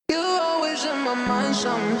in my mind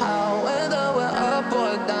somehow, whether we're up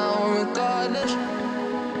or down, regardless.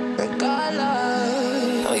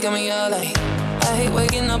 Oh, you got me all like, I hate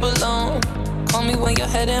waking up alone. Call me when you're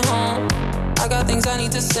heading home. I got things I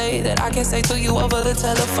need to say that I can't say to you over the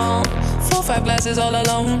telephone. 4, 5 glasses all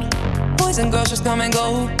alone. Boys and girls just come and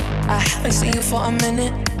go. I haven't seen you for a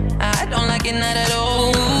minute. I don't like it, not at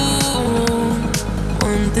all.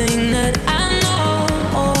 One thing that I know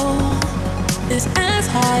is as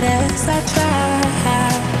hard as I try,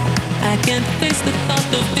 I can't face the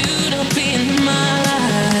thought of you not being mine.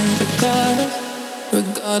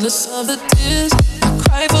 Regardless of the tears I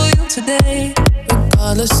cry for you today,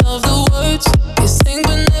 regardless of the words you think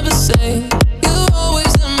but never say, you're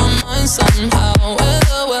always in my mind somehow,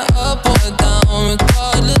 whether we're up or down.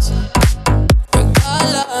 Regardless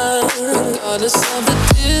of the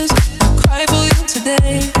tears I cry for you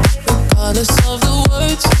today, regardless of the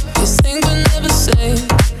words you think but never say,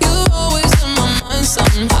 you're always in my mind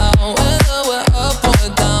somehow, whether we're up or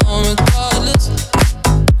down. Regardless.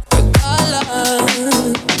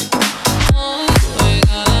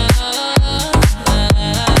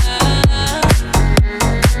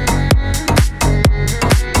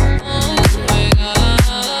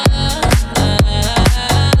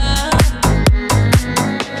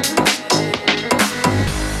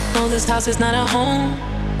 This house is not a home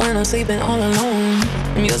when I'm sleeping all alone.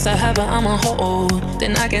 I'm used to have, but I'm a hold.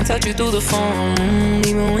 Then I can touch you through the phone.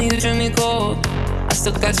 Even when you treat me cold, I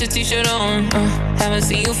still got your t-shirt on. Haven't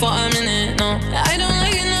seen you for a minute, no. I don't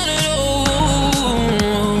like it, not at all.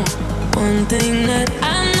 One thing that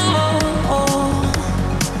I know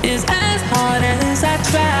is as hard as I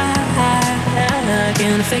try, I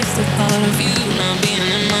can't face the thought of you not being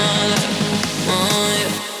in my life.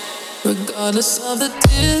 Regardless of the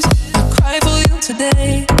tears I cry for you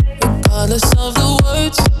today, regardless of the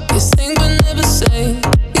words you think but never say,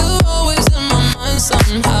 you're always in my mind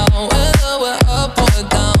somehow, whether we're up or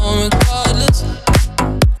down. Regardless.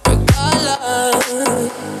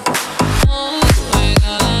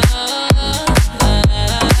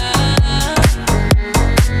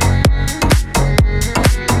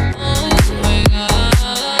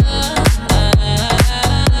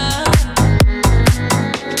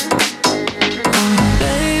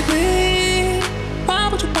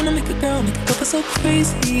 So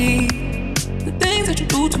crazy, the things that you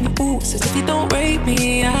do to me, ooh, it's as if you don't rate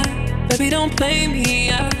me, baby, don't play me,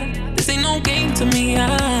 this ain't no game to me,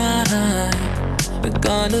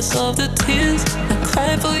 regardless of the tears I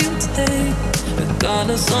cry for you today,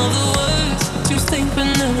 regardless of the words you think but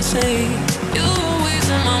never say, you're always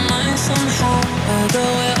in my mind somehow, whether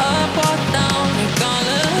we're up or down.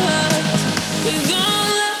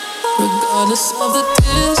 Regardless of the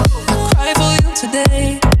tears I cry for you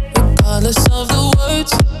today, regardless of the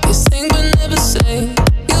words you think but never say,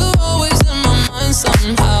 you're always in my mind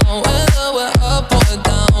somehow, whether we're up or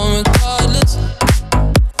down. Regardless.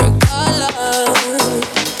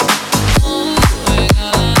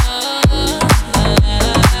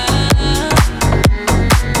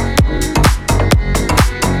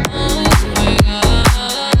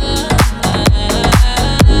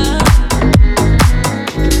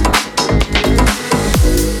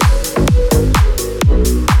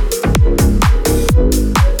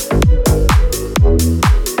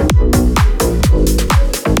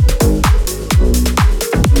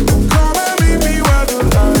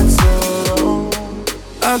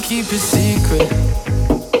 Keep it secret.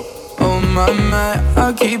 Oh my,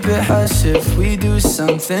 I'll keep it hush if we do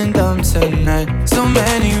something dumb tonight. So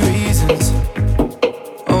many reasons.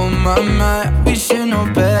 Oh my, we should know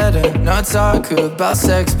better. Not talk about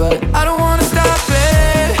sex, but I don't wanna stop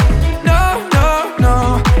it. No, no,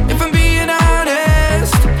 no. If I'm being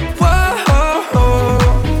honest, whoa,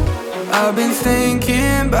 I've been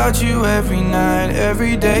thinking about you every night,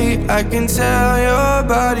 every day. I can tell your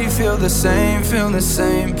body feel the same, feel the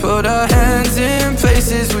same. Put our hands in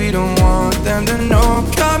places we don't want them to know.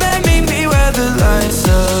 Come and meet me where the lights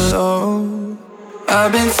are low.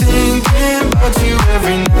 I've been thinking about you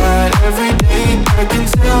every night, every day. I can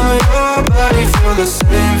tell your body feel the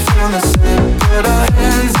same, feel the same. Put our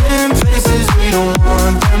hands in places we don't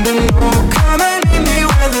want them to know. Come and meet me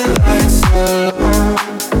where the lights are low.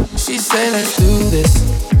 She said let's do this.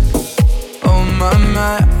 Oh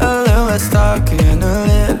my, a little less talking, a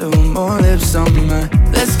little more lips on mine.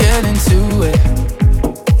 Let's get into it.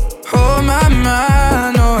 Oh my,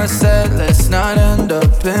 I know I said let's not end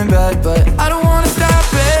up in bed, but I don't wanna stop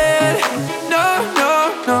it. No,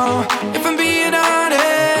 no, no. If I'm being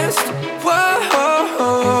honest,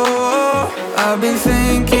 whoa, I've been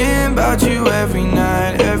thinking about you every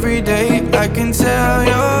night, every day. I can tell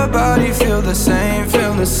your body feel the same,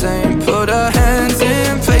 feel the same. Put our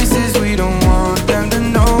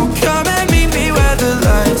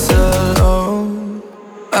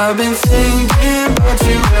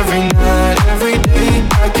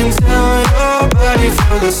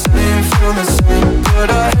the same, feel the same. Put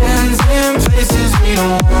our hands in places we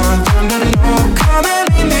don't want them to know. Come and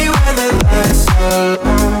meet me where the lights are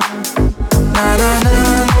low. Na na na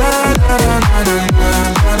na na na na na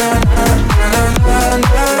na na na na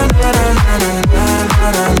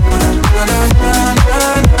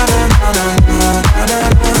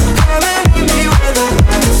Come and meet me where the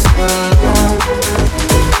lights are low.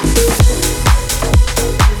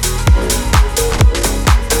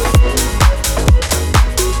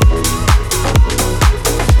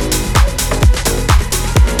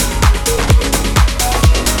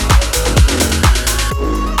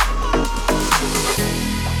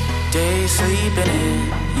 Days sleeping in,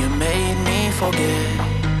 you made me forget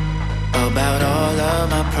about all of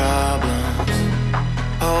my problems.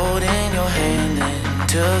 Holding your hand and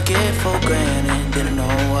took it for granted. Didn't know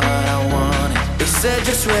what I wanted. They said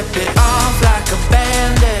just rip it off like a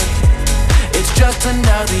band-aid. It's just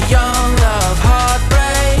another young love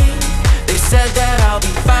heartbreak. They said that I'll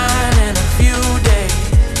be fine in a few days.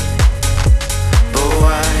 But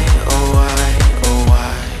why, oh why, oh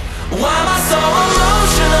why? Why am I so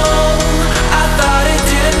emotional? I thought it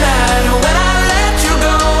didn't matter when I let you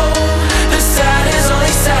go. The sad is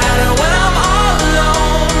only sadder when I'm all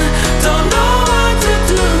alone. Don't know what to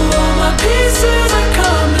do, all my pieces are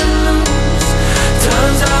coming loose.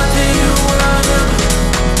 Turns out that you were the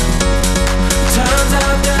turns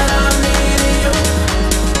out that I'm needing you.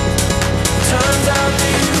 Turns out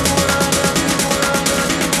that you were the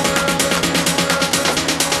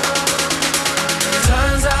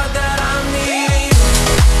turns out that I'm needing you.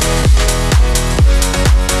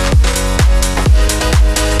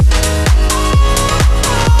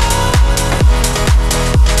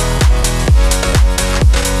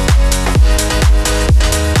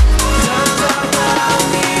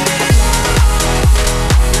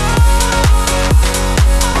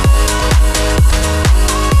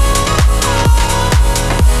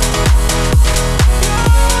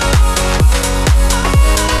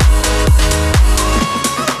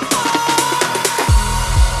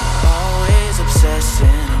 Always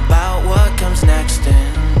obsessing about what comes next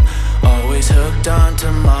and always hooked on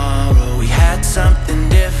tomorrow. We had something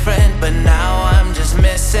different, but now I'm just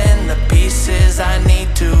missing the pieces I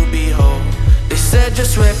need to be whole. They said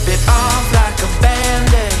just rip it off like a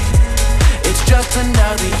band-aid. It's just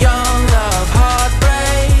another young love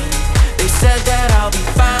heartbreak. They said that I'll be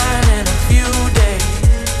fine in a few days.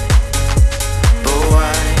 But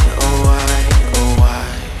why, oh why, oh why?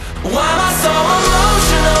 Why am I so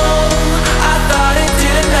emotional? I thought it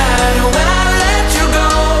didn't matter when I let you go.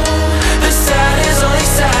 The sad is only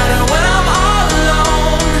sadder when I'm all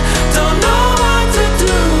alone. Don't know what to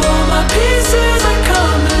do, all my pieces are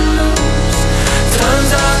coming loose.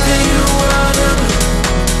 Turns out that you were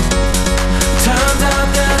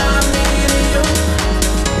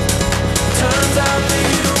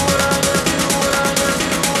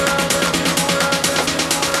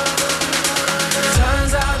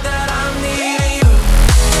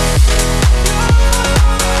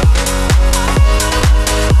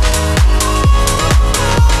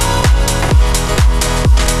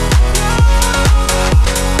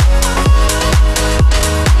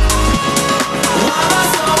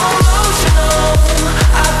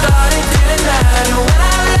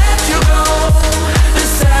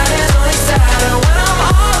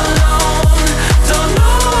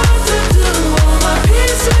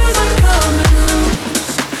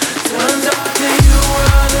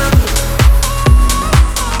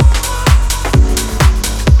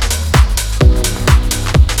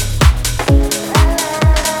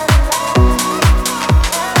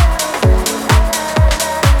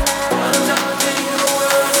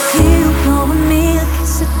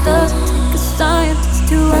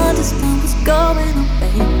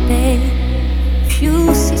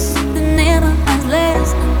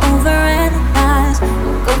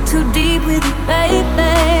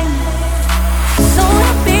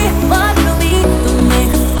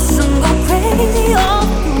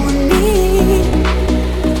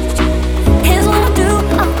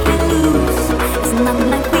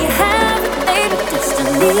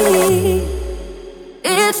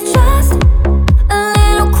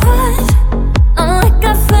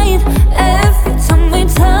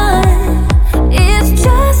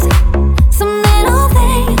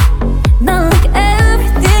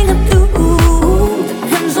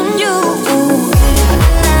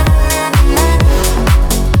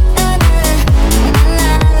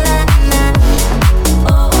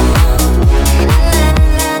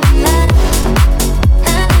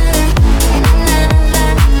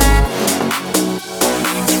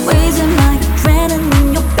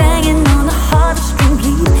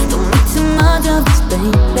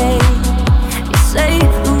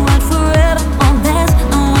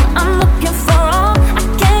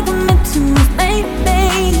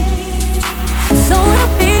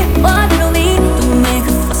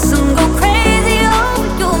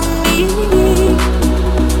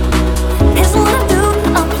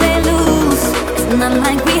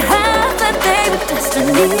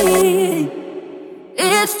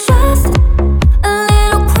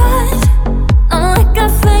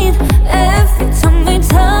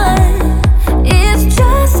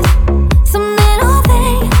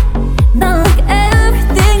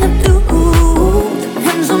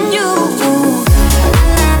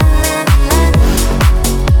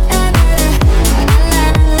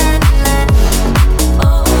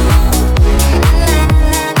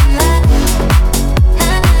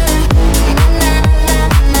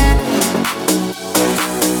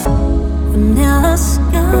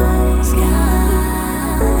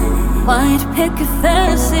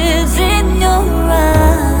fantasies in your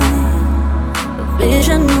eyes, a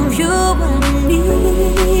vision of you and me.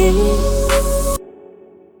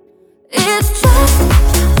 It's just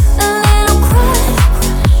a little cry,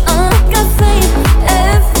 like I fade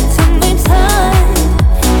every time we touch.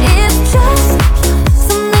 It's just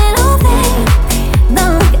some little thing,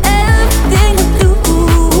 not like everything I do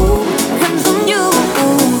depends on you.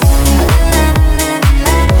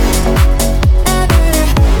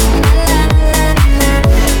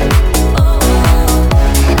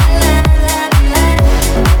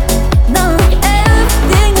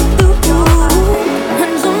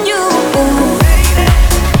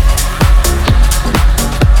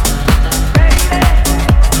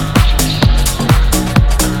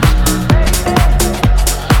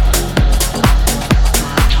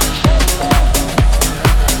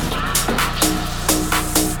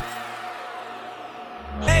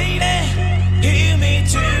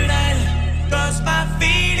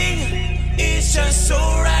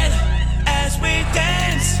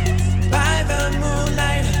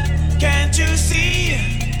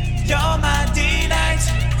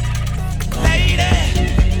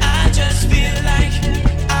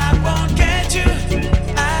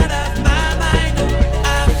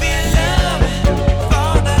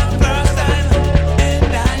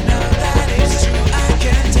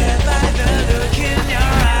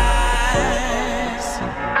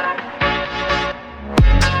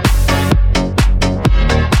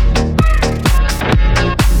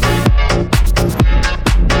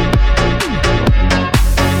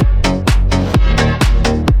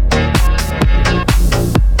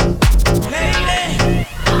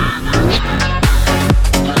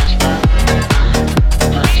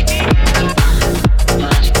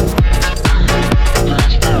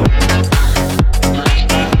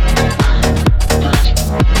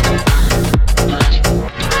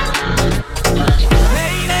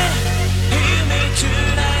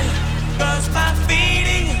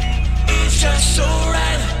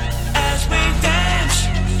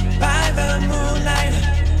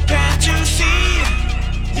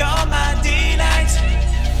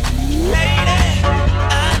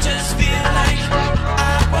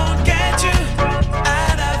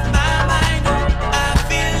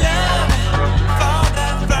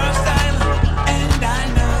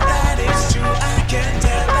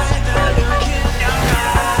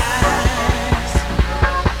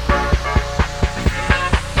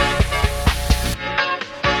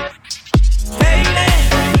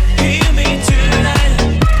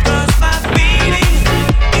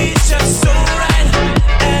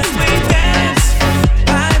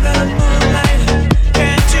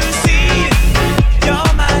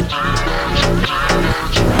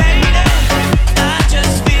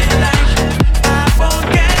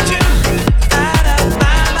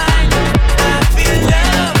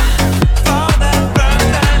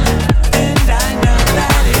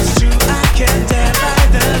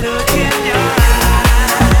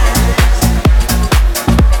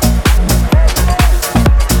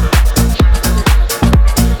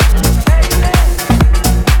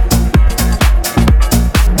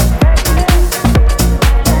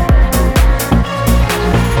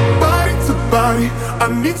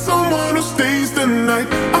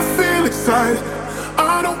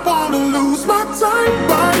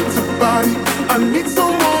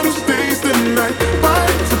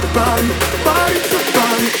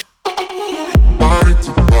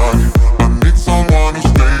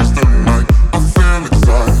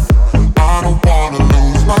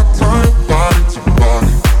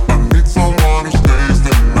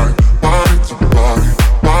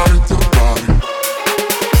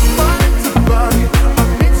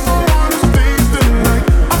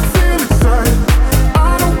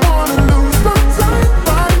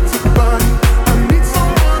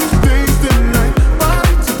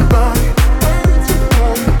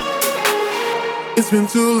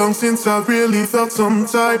 Since I really felt some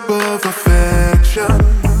type of affection.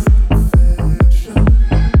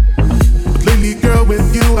 But lately, girl,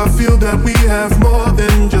 with you, I feel that we have more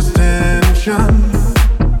than just tension.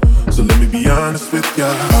 So let me be honest with ya.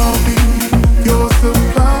 I'll be your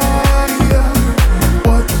supplier.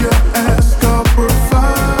 What you ask, I'll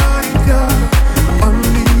provide ya.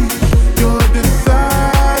 Unleash your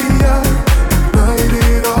desire. Ignite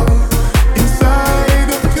it all inside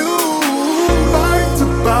of you. Body to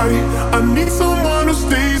body, I need someone who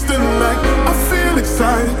stays the night. I feel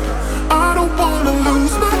excited, I don't wanna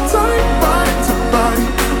lose my time. Body to body,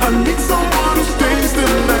 I need someone who stays the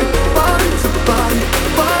night. Body to body,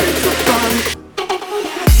 body to body.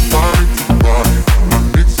 Body to body, I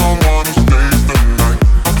need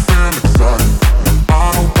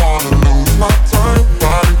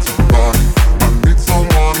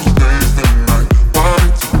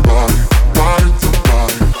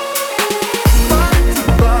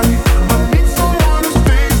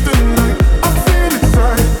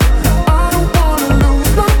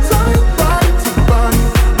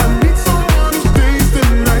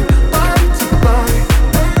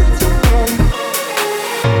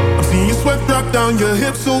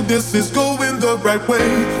this is going the right way.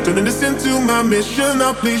 Turning this into my mission,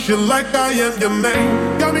 I'll please you like I am your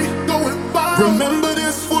man. Got me going wild. Remember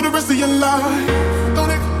this for the rest of your life. Don't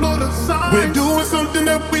ignore the signs. We're doing something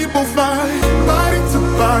that we both like. Body to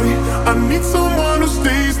body, I need someone who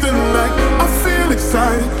stays the night. I feel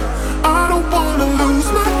excited, I don't wanna lose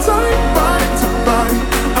my time. Body to body,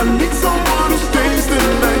 I need someone who stays the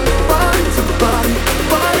night. Body to body,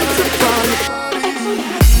 body to body.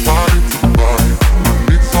 Body to body, I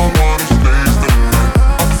need someone who stays the night.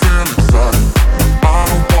 I feel excited, I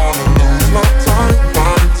don't wanna lose my time.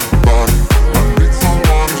 Body to body, I need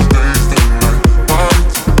someone who stays the night. Body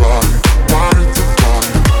to body, body to body.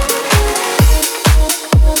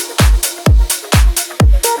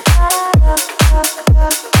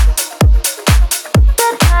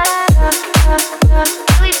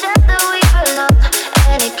 We said that we belong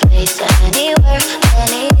any place, anywhere,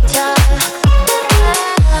 anytime.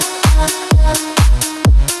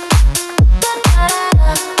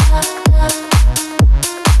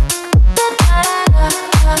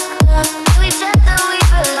 We said that we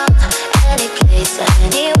belong any place,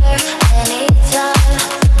 anywhere, anytime.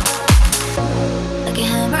 Like a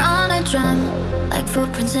hammer on a drum, like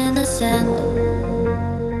footprints in the sand.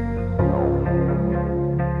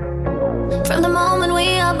 From the moment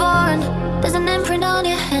we are born, there's an imprint on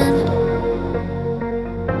your hand.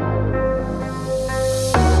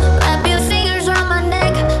 Wrap your fingers around my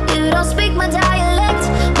neck. You don't speak my dialect,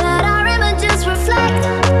 but our images reflect.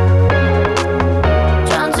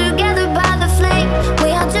 Drawn together by the flame,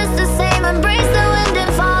 we are just the same. Embrace the wind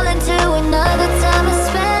and fall into another time and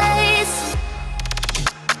space.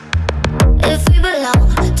 If we belong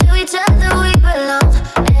to each other, we belong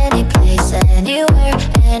any place, anywhere,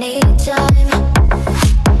 anytime.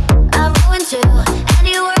 I'm going to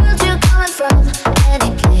any world you're coming from, any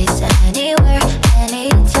place, anywhere,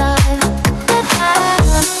 anytime.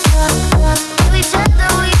 To each other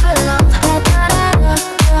we belong.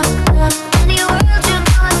 Any world you're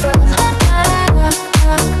coming from,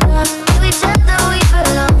 to each other we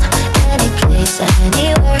belong. Any place,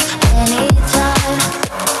 anywhere, anytime.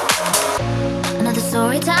 Another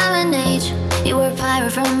story, time and age. You were a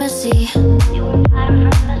pirate from the sea.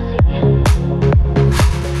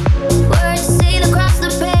 Words seen across the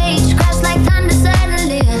page, crash like thunder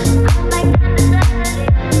suddenly.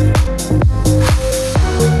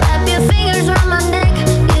 Wrap your fingers around my neck.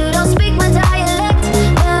 You don't speak my dialect,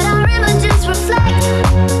 but our images reflect.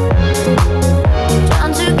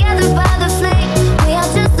 Drawn together by the flame, we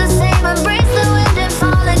are just the same. Embrace the wind and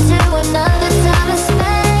fall into another time and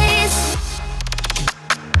space.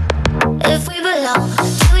 If we belong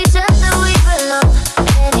to each other, we belong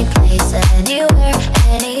any place, anywhere,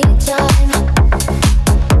 anytime.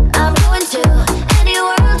 I'm going to any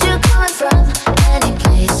world you're coming from, any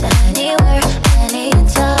place, anywhere,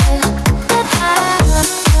 anytime.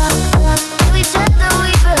 To each other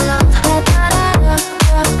we belong.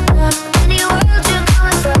 Any world you're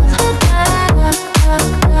coming from,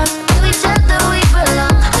 to each other we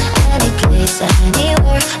belong. Any place,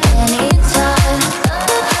 anywhere, anytime.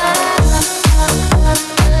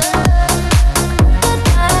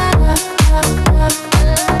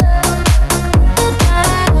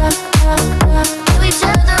 To each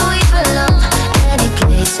other we belong. Any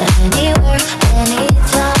place, anywhere,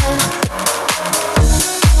 anytime.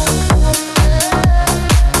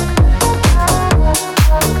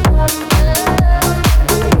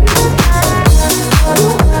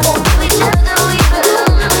 To each other we belong.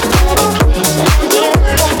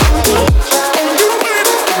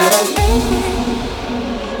 Any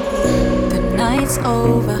place, anywhere, anytime. The night's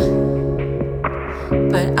over,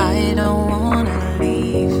 but I don't wanna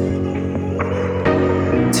leave.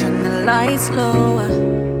 Turn the lights lower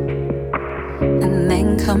and then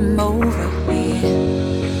come over here.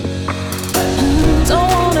 Don't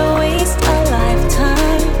wanna waste a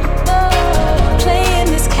lifetime playing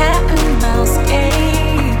this cat and mouse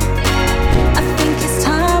game. I think it's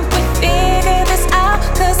time we figure this out,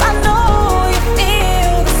 'cause I know you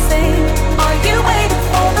feel the same. Are you waiting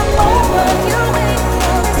for the moment?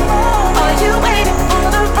 Are you waiting for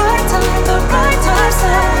the right time? The right time,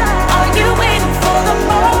 say. Are you waiting for the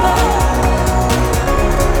moment?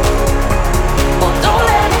 Or don't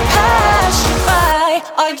let it pass you by.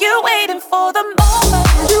 Are you waiting for the moment?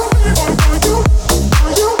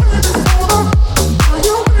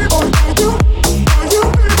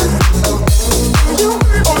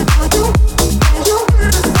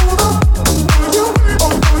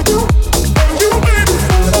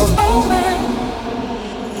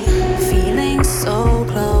 Feeling so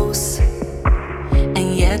close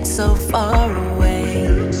and yet so far away,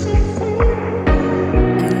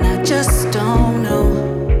 and I just don't know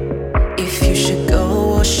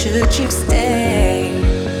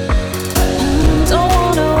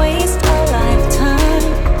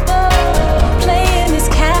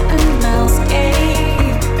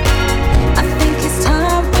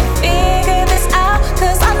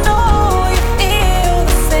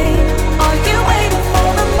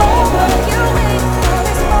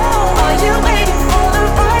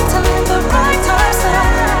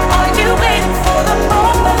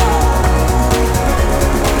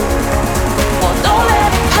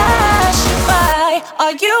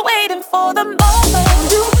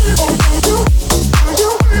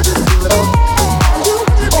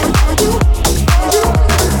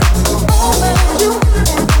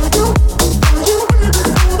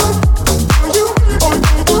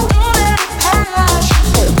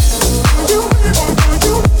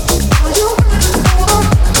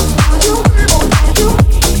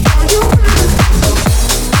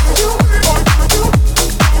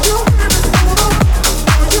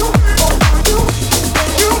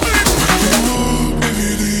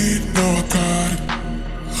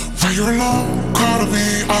Where you're alone, call to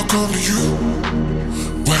me, I'll come to you.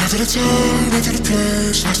 Whatever the time, whatever the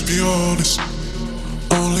place, let's be honest.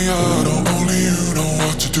 Only I know, only you know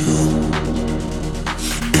what to do.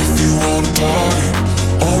 If you wanna party,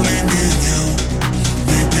 only me and you.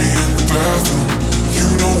 Meet me in the bathroom, you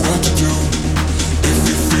know what to do. If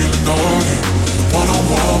you're feeling naughty,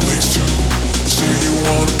 one-on-one makes two. Say you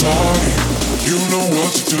wanna party, you know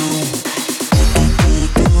what to do.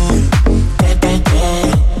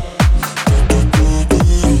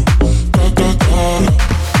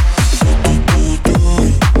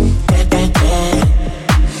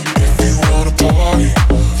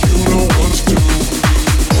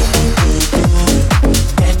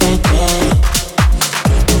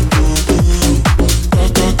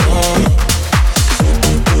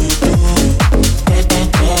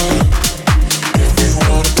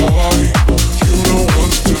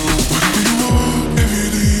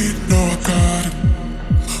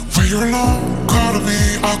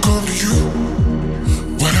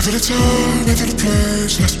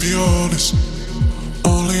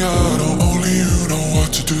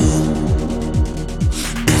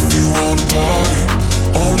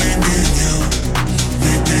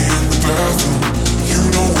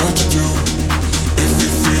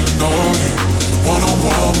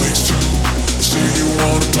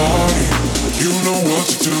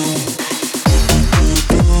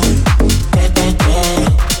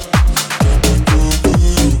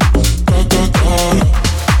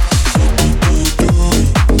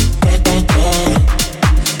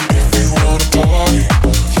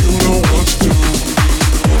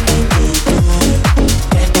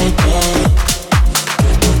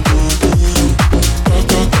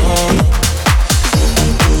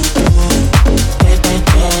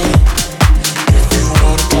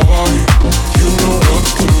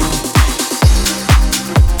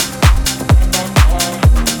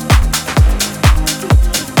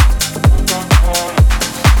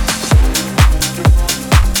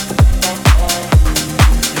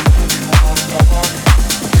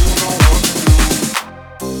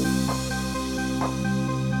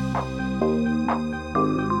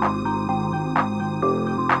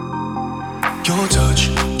 Your touch,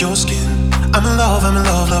 your skin. I'm in love,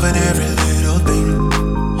 loving every little thing.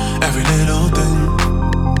 Every little thing.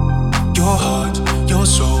 Your heart, your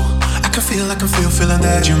soul. I can feel, feeling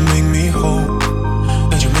that you make me whole.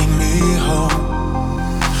 That you make me whole.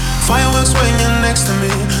 Fireworks when you're next to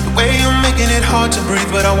me. The way you're making it hard to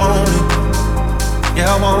breathe, but I want it.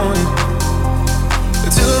 Yeah, I want it.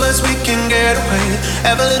 Till us we can get away.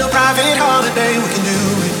 Have a little private holiday, we can do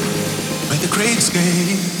it. Make the great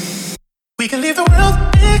escape. We can leave the world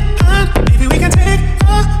behind. Maybe we can take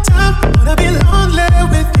our time. Wanna be lonely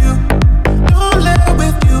with you. Lonely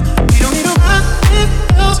with you. We don't need nobody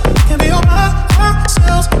else. We can be all by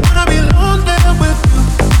ourselves. Wanna be lonely with you.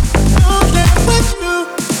 Lonely with you.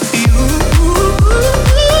 You.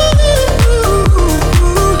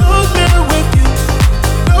 Lonely with you.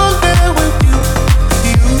 Lonely with you.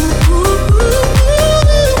 You.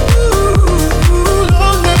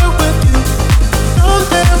 Lonely with you.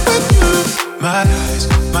 Lonely with you. My eyes,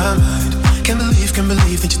 my mind, can't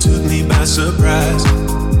believe that you took me by surprise,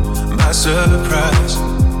 by surprise.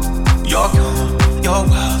 You're calm, you're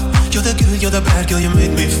wild, you're the good, you're the bad girl, you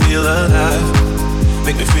make me feel alive,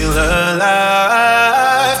 make me feel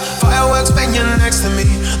alive. Fireworks when you're next to me,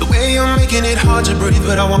 the way you're making it hard to breathe,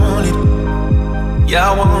 but I want it,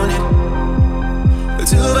 yeah I want it.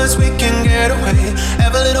 Till us we can get away,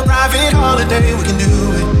 have a little private holiday, we can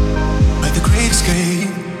do it, make the great escape.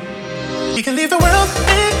 We can leave the world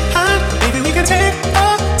behind. Maybe we can take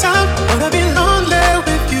our time. Wanna be lonely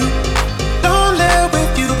with you. Lonely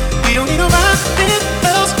with you. We don't need nobody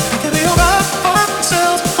else. We can be all by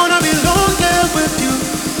ourselves. Wanna be lonely with you.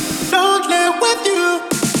 Lonely with you.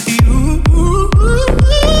 You.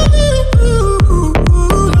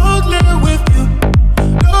 Lonely with you.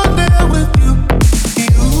 Lonely with you.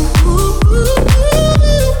 You.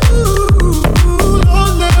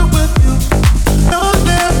 Lonely with you.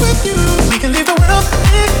 Lonely with you. We can leave the world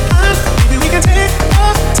behind. Maybe we can take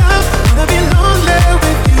our time. Wanna be lonely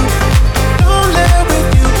with you. Lonely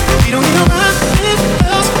with you. We don't need nobody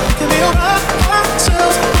else. We can be all by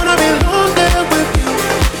ourselves. Wanna be lonely with you.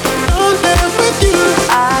 Lonely with you.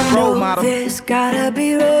 I know there's gotta be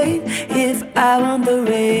rain if I want the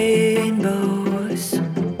rainbows.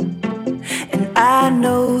 And I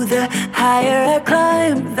know the higher I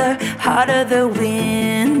climb, the harder the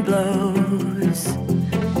wind blows.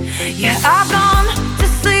 Yeah, I've gone to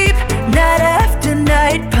sleep night after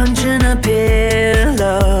night, punching a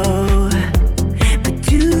pillow. But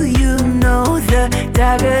do you know the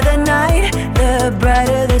darker the night, the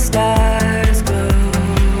brighter the star?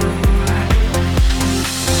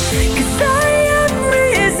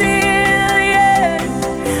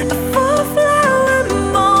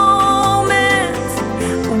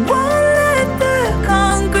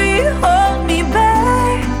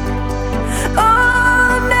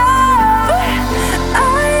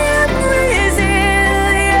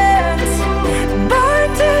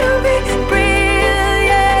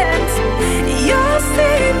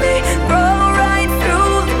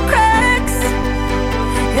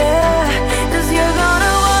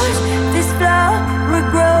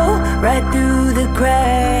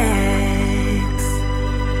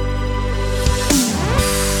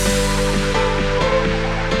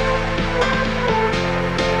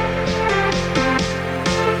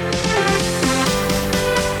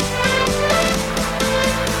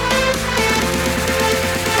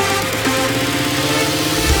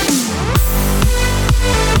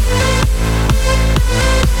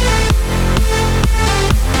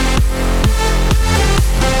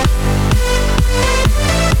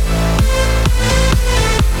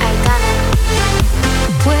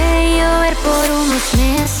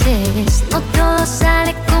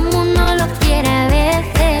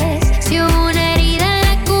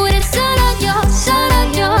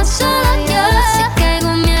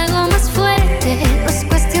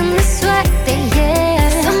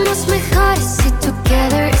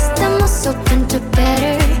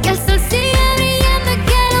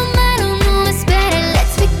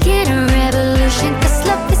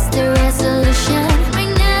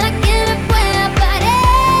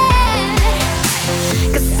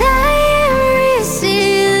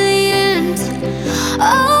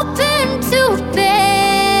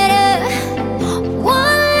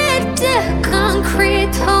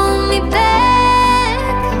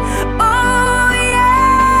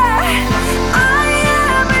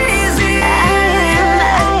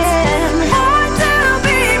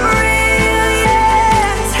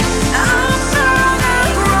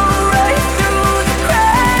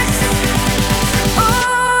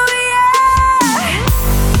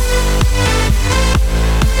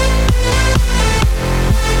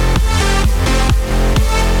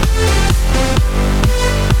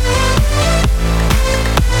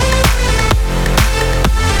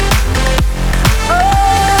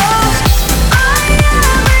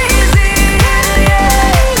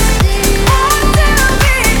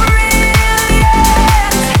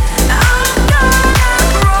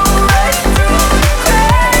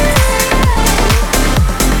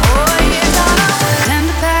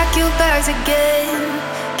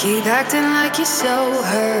 Keep acting like you're so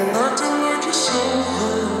hurt.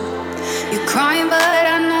 You're crying, but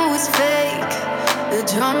I know it's fake. The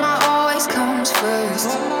drama always comes first.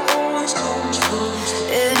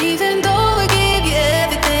 And even though I gave you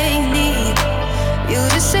everything you need, you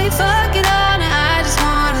just say fuck it all and I just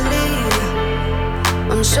wanna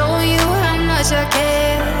leave. I'm showing you how much I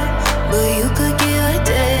care, but you could give a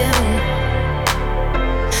damn.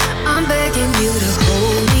 I'm begging you to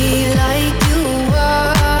hold me like you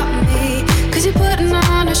want me, 'cause you're putting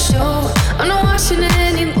on a show. I'm not watching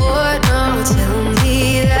anymore, no. Tell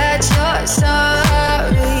me that you're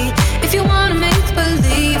sorry. If you wanna make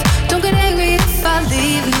believe, don't get angry if I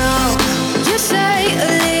leave, no. You say a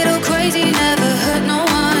little crazy, never hurt no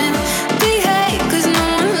one. Behave, 'cause no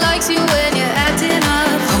one likes you when you're acting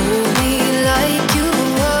up. Hold me like you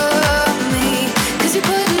want me, 'cause you're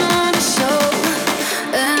putting on a show,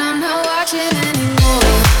 and I'm not watching anymore.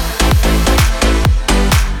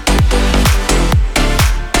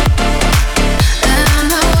 And I'm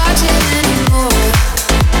not watching anymore.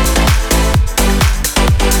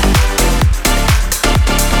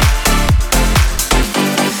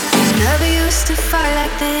 You never used to fight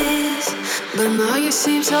like this, but now you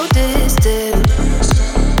seem so distant.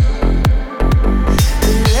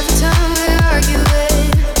 And every time we're arguing,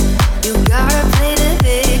 you gotta play the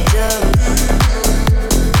victim.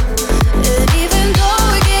 And even though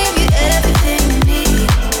I gave you everything you need,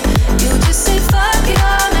 you just say fuck it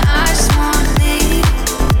all and I just wanna leave.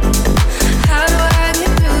 How do I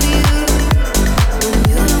get through to you when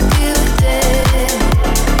you don't give a damn?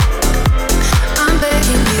 I'm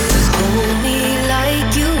begging you to hold me like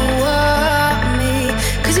you want me,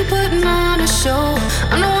 'cause you're putting on a show.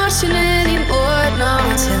 I'm not watching anymore, no.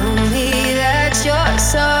 Tell me that you're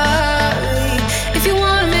sorry. If you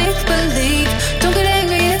wanna make believe, don't get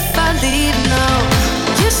angry if I leave, no.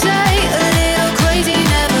 You say a little crazy,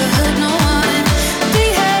 never hurt no one.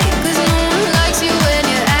 Behave, 'cause no one likes you when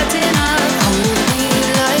you're acting up. Hold me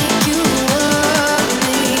like you want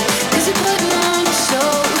me, 'cause you're putting on a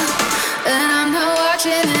show, and I'm not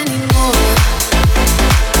watching anymore.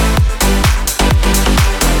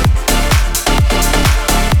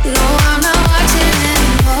 No, I'm not watching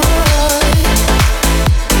anymore.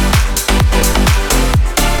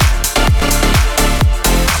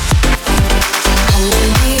 Hold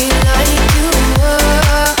me like you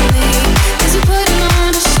want me, 'cause you're putting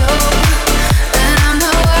on a show, and I'm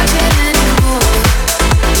not watching anymore.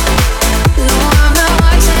 No, I'm not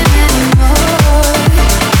watching anymore.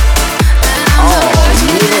 And I'm not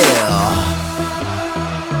watching anymore.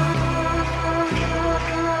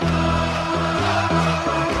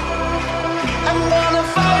 I'm gonna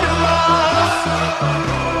fight 'em off.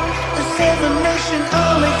 The Seven Nation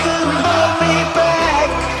Army couldn't hold me back.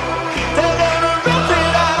 They're gonna rip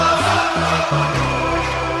it off,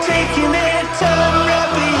 taking it, turn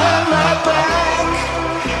right behind my back.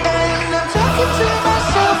 And I'm talking to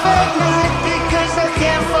myself at night because I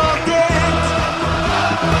can't forget.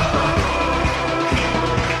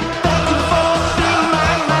 Back and forth through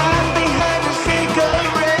my mind behind a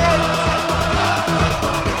cigarette.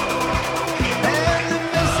 And the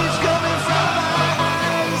message coming from my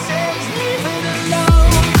eyes says leave it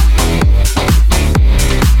alone.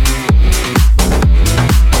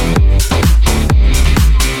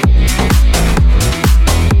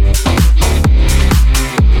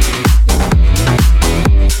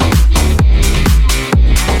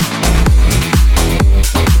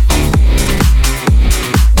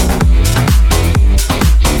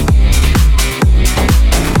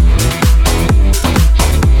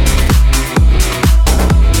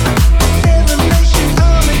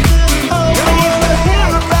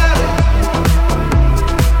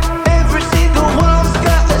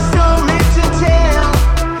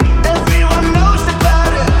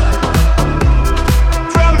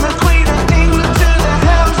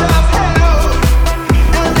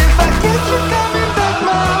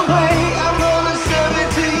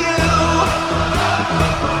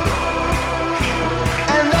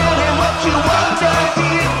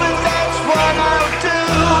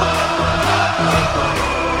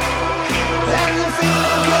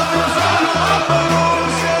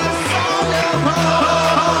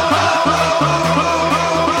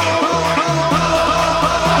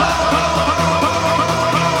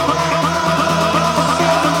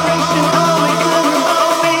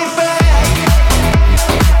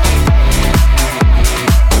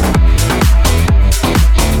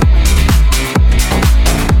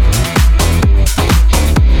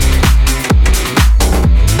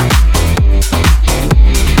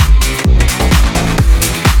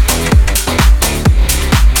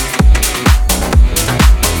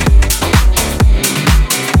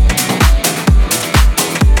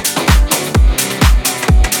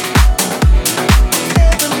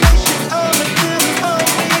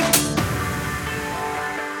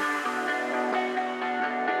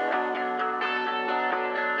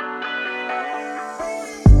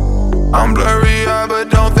 I'm blurry-eyed, but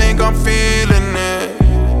don't think I'm feeling it.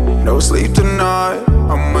 No sleep tonight,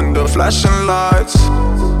 I'm under flashing lights.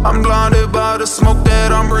 I'm blinded by the smoke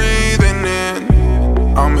that I'm breathing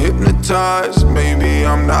in. I'm hypnotized, maybe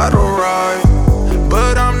I'm not alright,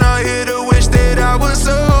 but I'm not here to wish that I was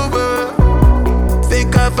sober.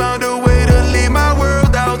 Think I found a way to leave my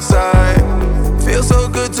world outside. Feels so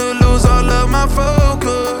good to lose all of my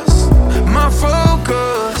focus, my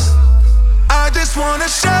focus. I just wanna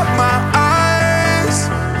shut my eyes,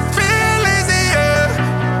 feel easier,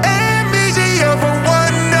 amnesia for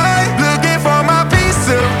one night. Looking for my peace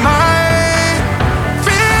of mind.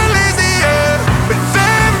 Feel easier, with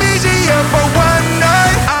amnesia for one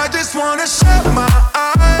night. I just wanna shut my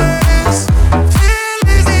eyes, feel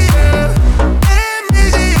easier,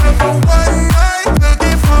 amnesia for one night.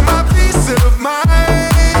 Looking for my peace of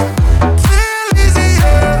mind. Feel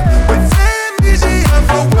easier, with amnesia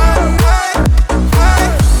for one night.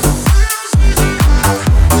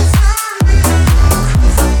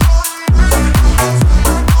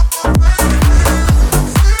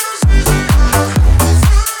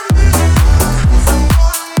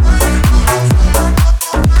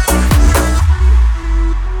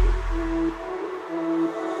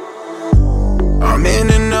 I'm in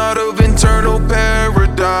and out of internal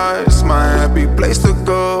paradise, my happy place to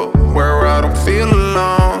go, where I don't feel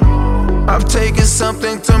alone. I've taken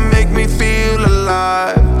something to make me feel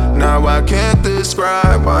alive. Now I can't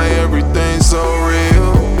describe why everything's so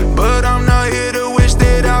real, but I'm not here to wish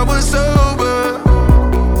that I was sober.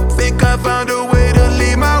 Think I found a way to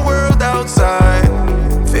leave my world outside.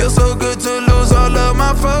 Feels so good to lose all of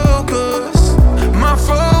my focus, my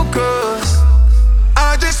focus.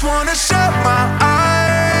 I just wanna shut my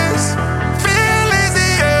eyes, feel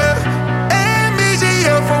easier,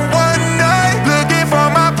 amnesia for one night. Looking for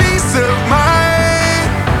my peace of mind.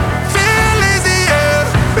 Feel easier,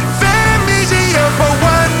 with amnesia for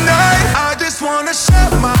one night. I just wanna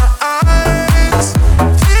shut my eyes,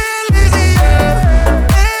 feel easier,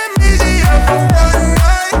 amnesia for one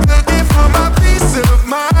night. Looking for my peace of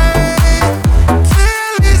mind.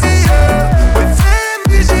 Feel easier, with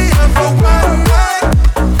amnesia for one night.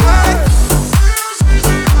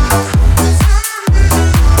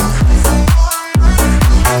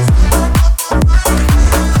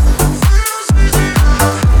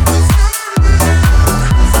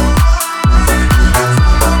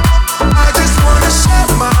 I just wanna shut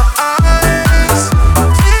my eyes,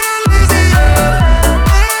 feel easier,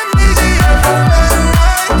 amnesia for one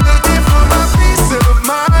night. Looking for my peace of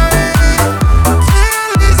mind.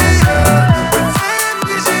 Feel easier, with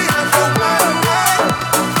amnesia for one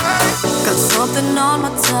night. Got something on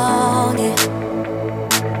my tongue, yeah.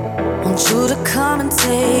 Want you to come and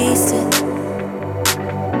taste it.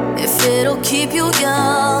 If it'll keep you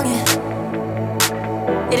young, yeah.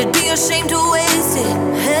 It'd be a shame to waste it.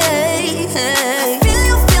 Hey, hey. I feel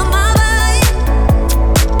you feel my vibe.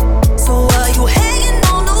 So why you hanging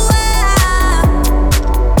on the wire?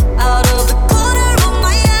 Out of the corner of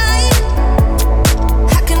my eye,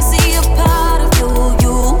 I can see a part of you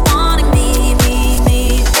wanting me.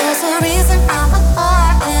 There's a reason I'm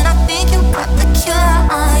alive, and I think you got the cure.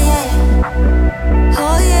 Oh yeah,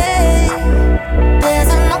 oh yeah. There's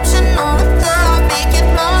an option on the floor, make it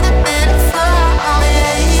more than better for. Oh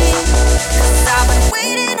yeah. 'Cause I've been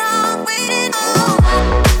waiting on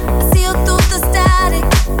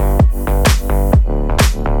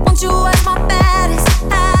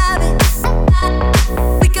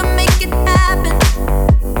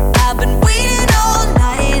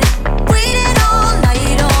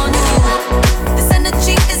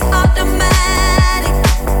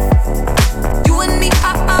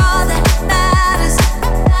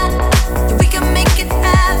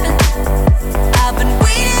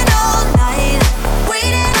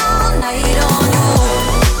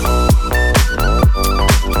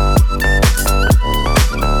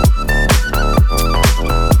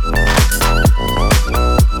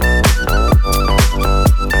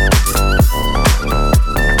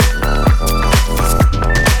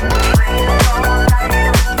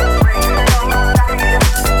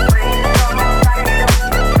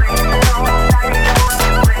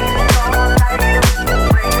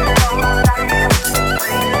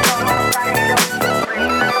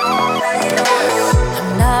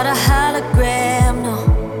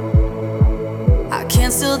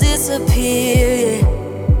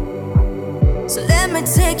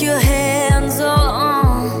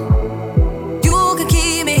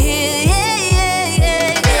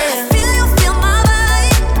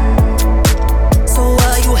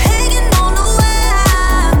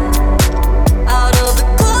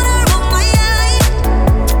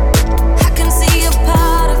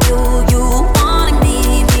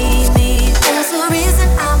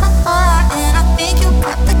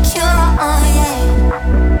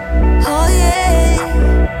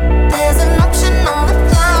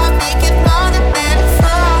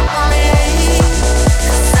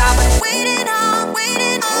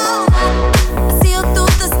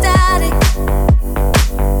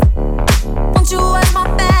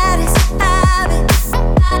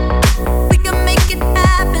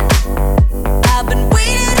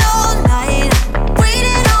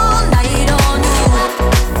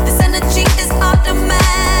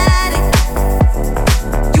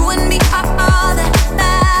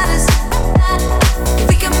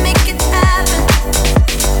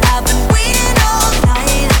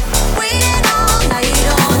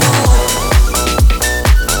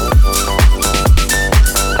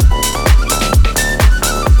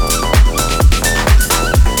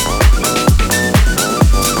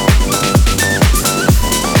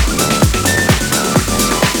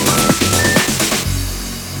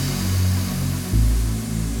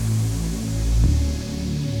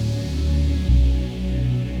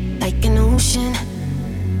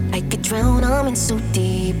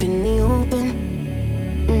up in the open.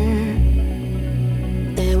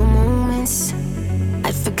 There were moments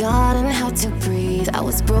I'd forgotten how to breathe. I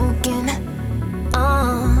was broken.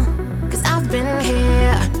 Cause I've been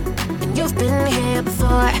here and you've been here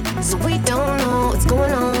before, so we don't know what's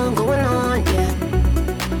going on, yeah.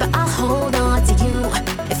 But I'll hold on to you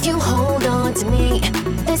if you hold on to me.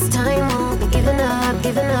 This time won't be giving up,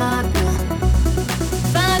 no.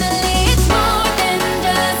 Finally, it's more than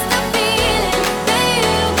just a feeling that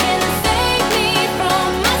you can save me from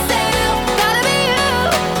myself. Gotta be you,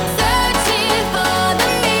 searching for the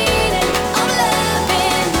meaning of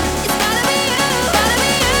loving. It's gotta be you, baby.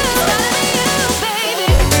 It's gotta be you.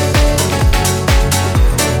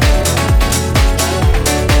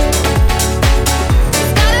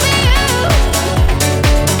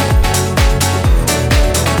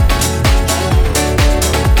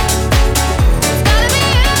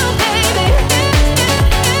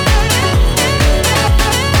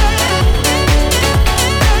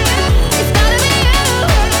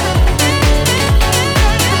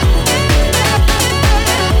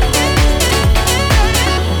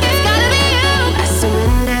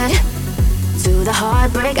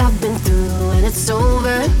 Heartbreak I've been through and it's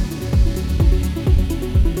over.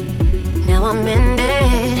 Now I'm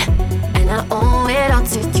mended and I owe it all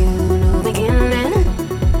to you. New beginning.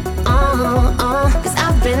 Cause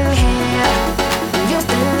I've been here and you've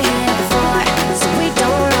been here before, so we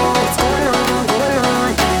don't know what's going on, yeah.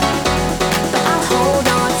 But I'll hold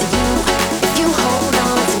on to you if you hold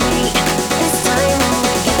on to me. This time won't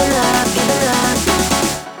be giving up.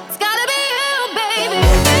 It's gotta be you, baby.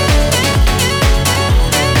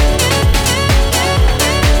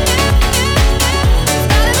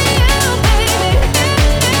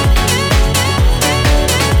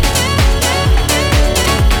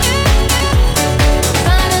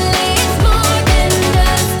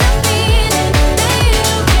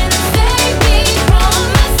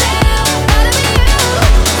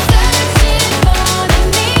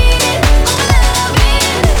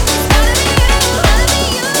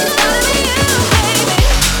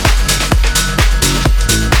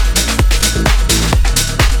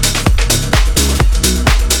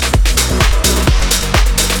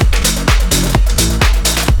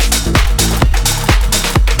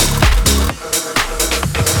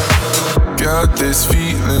 Got this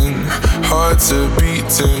feeling, hearts are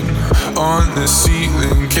beating on the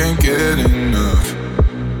ceiling, can't get enough.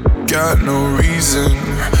 Got no reason,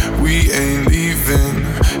 we ain't leaving.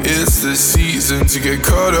 It's the season to get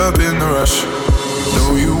caught up in the rush.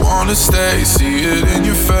 Know you wanna stay, see it in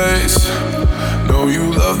your face. Know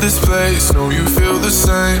you love this place, know you feel the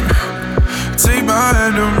same. Take my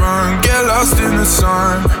hand and run, get lost in the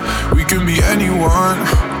sun. We can be anyone,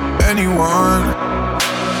 anyone.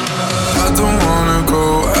 I don't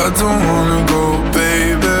wanna go,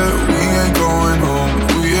 baby. We ain't going home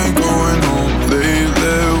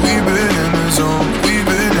lately. We've been in the zone,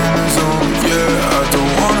 yeah. I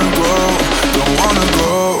don't wanna go. No,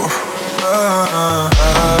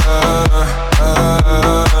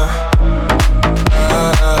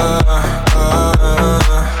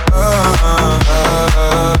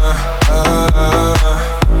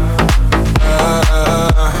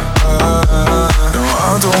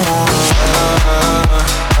 I don't wanna.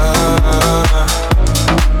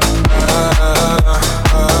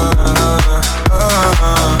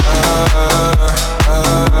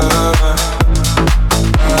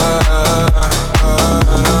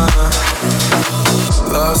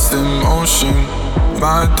 Lost in motion,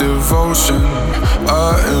 my devotion.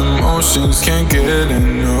 Our emotions can't get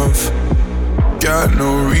enough. Got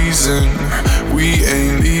no reason, we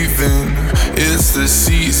ain't leaving. It's the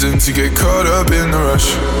season to get caught up in the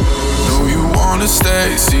rush. Know you wanna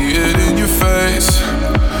stay, see it in your face.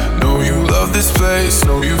 Know you love this place,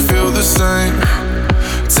 know you feel the same.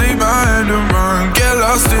 Take my hand and run, get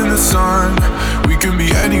lost in the sun. We can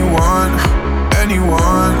be anyone,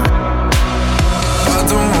 anyone. I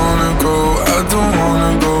don't wanna go,